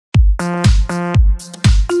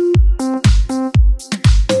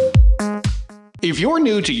If you're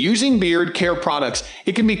new to using beard care products,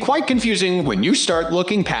 it can be quite confusing when you start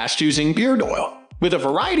looking past using beard oil. With a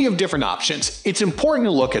variety of different options, it's important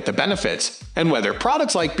to look at the benefits and whether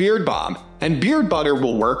products like Beard Balm and Beard Butter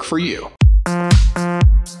will work for you.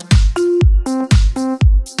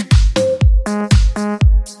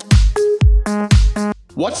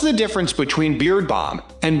 What's the difference between Beard Balm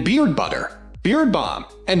and Beard Butter? Beard Balm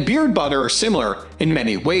and Beard Butter are similar in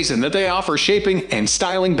many ways in that they offer shaping and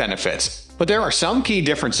styling benefits, but there are some key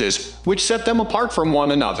differences which set them apart from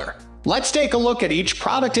one another. Let's take a look at each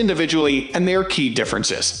product individually and their key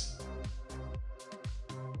differences.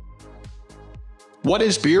 What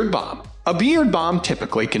is Beard Balm? A beard balm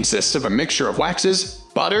typically consists of a mixture of waxes,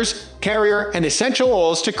 butters, carrier, and essential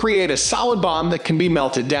oils to create a solid balm that can be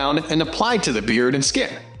melted down and applied to the beard and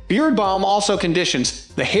skin. Beard balm also conditions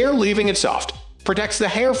the hair, leaving it soft, protects the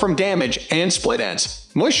hair from damage and split ends,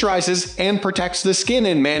 moisturizes and protects the skin,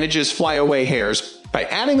 and manages flyaway hairs by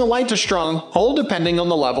adding a light to strong oil depending on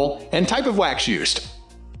the level and type of wax used.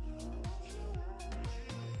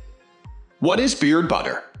 What is Beard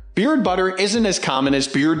Butter? Beard Butter isn't as common as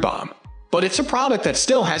Beard Balm, but it's a product that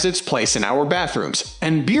still has its place in our bathrooms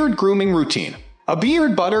and beard grooming routine. A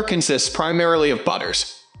beard butter consists primarily of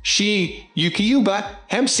butters, shea, yucca,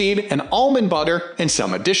 hemp seed, and almond butter, and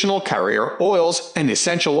some additional carrier oils and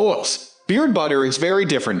essential oils. Beard butter is very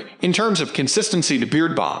different in terms of consistency to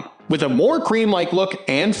Beard Balm, with a more cream-like look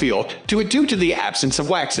and feel to it due to the absence of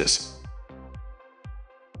waxes.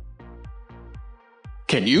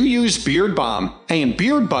 Can you use Beard Balm and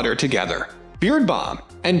Beard Butter together? Beard Balm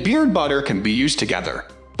and Beard Butter can be used together,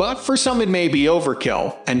 but for some it may be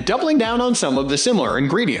overkill and doubling down on some of the similar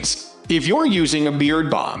ingredients. If you're using a Beard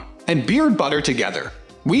Balm and Beard Butter together,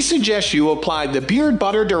 we suggest you apply the Beard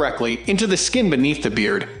Butter directly into the skin beneath the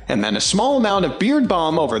beard and then a small amount of Beard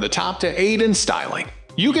Balm over the top to aid in styling.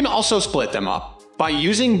 You can also split them up by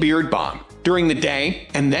using Beard Balm during the day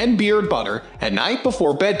and then Beard Butter at night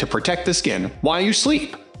before bed to protect the skin while you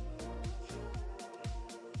sleep.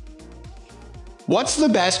 What's the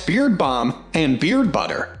best Beard Balm and Beard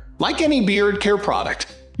Butter? Like any beard care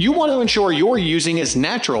product, you want to ensure you're using as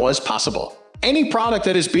natural as possible. Any product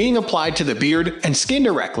that is being applied to the beard and skin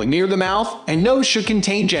directly near the mouth and nose should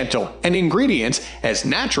contain gentle and ingredients as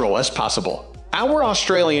natural as possible. Our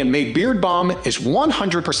Australian-made Beard Balm is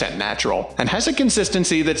 100% natural and has a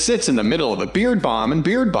consistency that sits in the middle of a Beard Balm and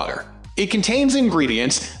Beard Butter. It contains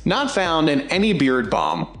ingredients not found in any Beard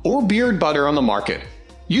Balm or Beard Butter on the market,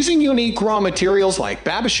 using unique raw materials like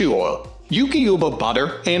babashu oil, yucca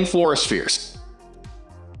butter, and fluorospheres.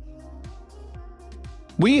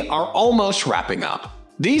 We are almost wrapping up.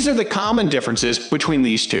 These are the common differences between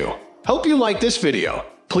these two. Hope you like this video.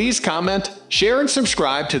 Please comment, share, and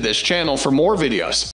subscribe to this channel for more videos.